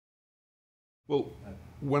Well,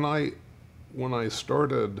 when I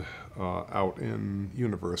started out in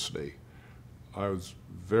university, I was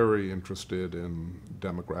very interested in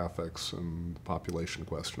demographics and the population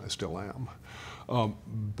question. I still am.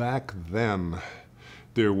 Back then,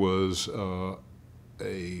 there was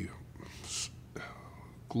a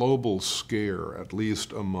global scare, at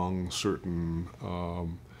least among certain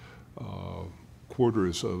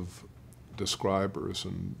quarters of describers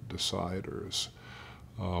and deciders,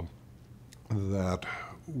 that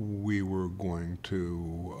we were going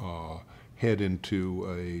to head into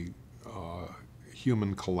a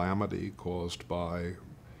human calamity caused by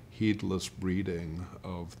heedless breeding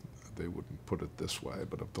of, they wouldn't put it this way,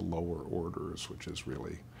 but of the lower orders, which is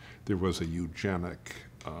really, there was a eugenic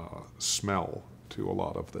smell to a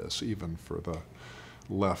lot of this, even for the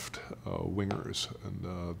left wingers and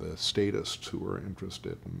the statists who were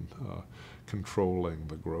interested in controlling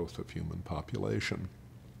the growth of human population.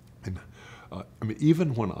 And I mean,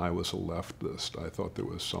 even when I was a leftist, I thought there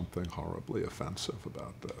was something horribly offensive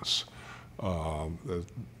about this.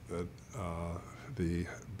 The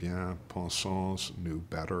bien-pensants knew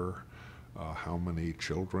better how many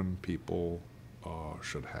children people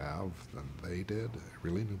should have than they did. They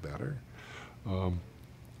really knew better.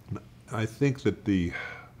 I think that the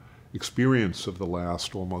experience of the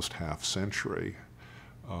last almost half century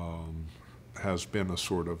has been a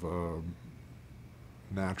sort of a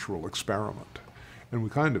natural experiment. And we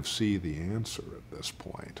kind of see the answer at this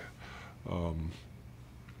point.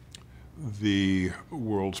 The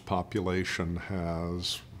world's population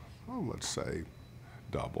has, well, let's say,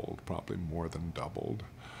 doubled, probably more than doubled.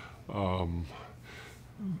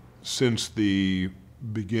 Since the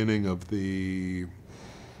beginning of the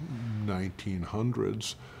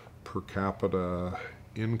 1900s, per capita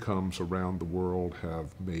incomes around the world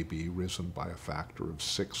have maybe risen by a factor of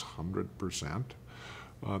 600%.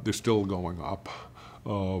 They're still going up.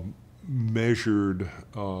 Measured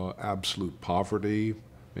absolute poverty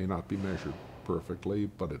may not be measured perfectly,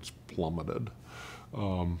 but it's plummeted.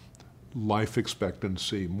 Life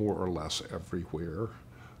expectancy, more or less everywhere,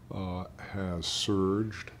 has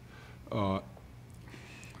surged.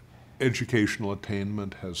 Educational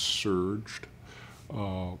attainment has surged.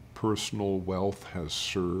 Personal wealth has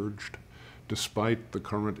surged. Despite the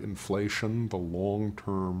current inflation, the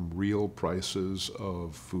long-term real prices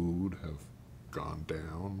of food have gone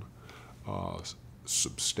down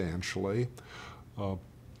substantially.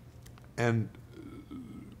 And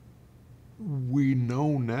we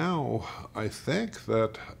know now, I think,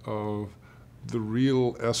 that the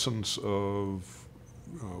real essence of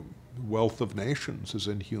wealth of nations is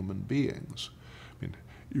in human beings. I mean,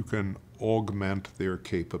 you can augment their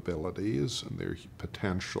capabilities and their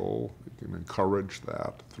potential. You can encourage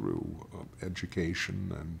that through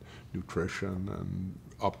education and nutrition and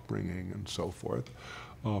upbringing and so forth.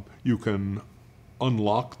 You can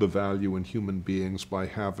unlock the value in human beings by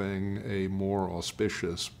having a more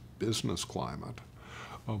auspicious business climate.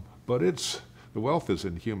 But the wealth is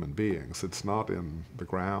in human beings. It's not in the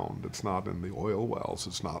ground. It's not in the oil wells.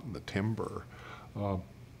 It's not in the timber.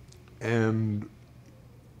 And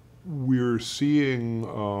we're seeing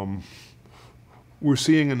an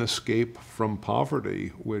escape from poverty,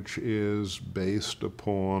 which is based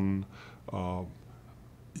upon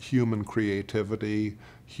human creativity,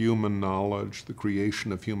 human knowledge, the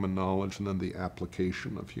creation of human knowledge, and then the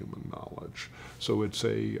application of human knowledge. So it's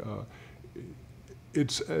a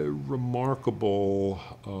remarkable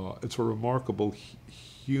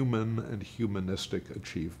human and humanistic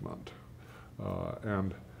achievement,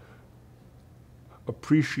 and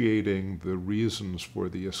appreciating the reasons for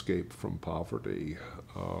the escape from poverty,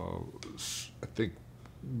 I think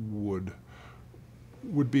would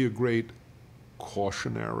be a great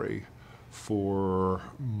cautionary for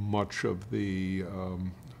much of the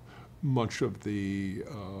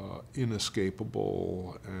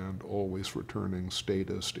inescapable and always returning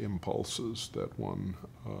statist impulses that one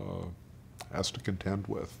has to contend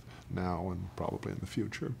with now and probably in the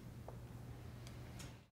future.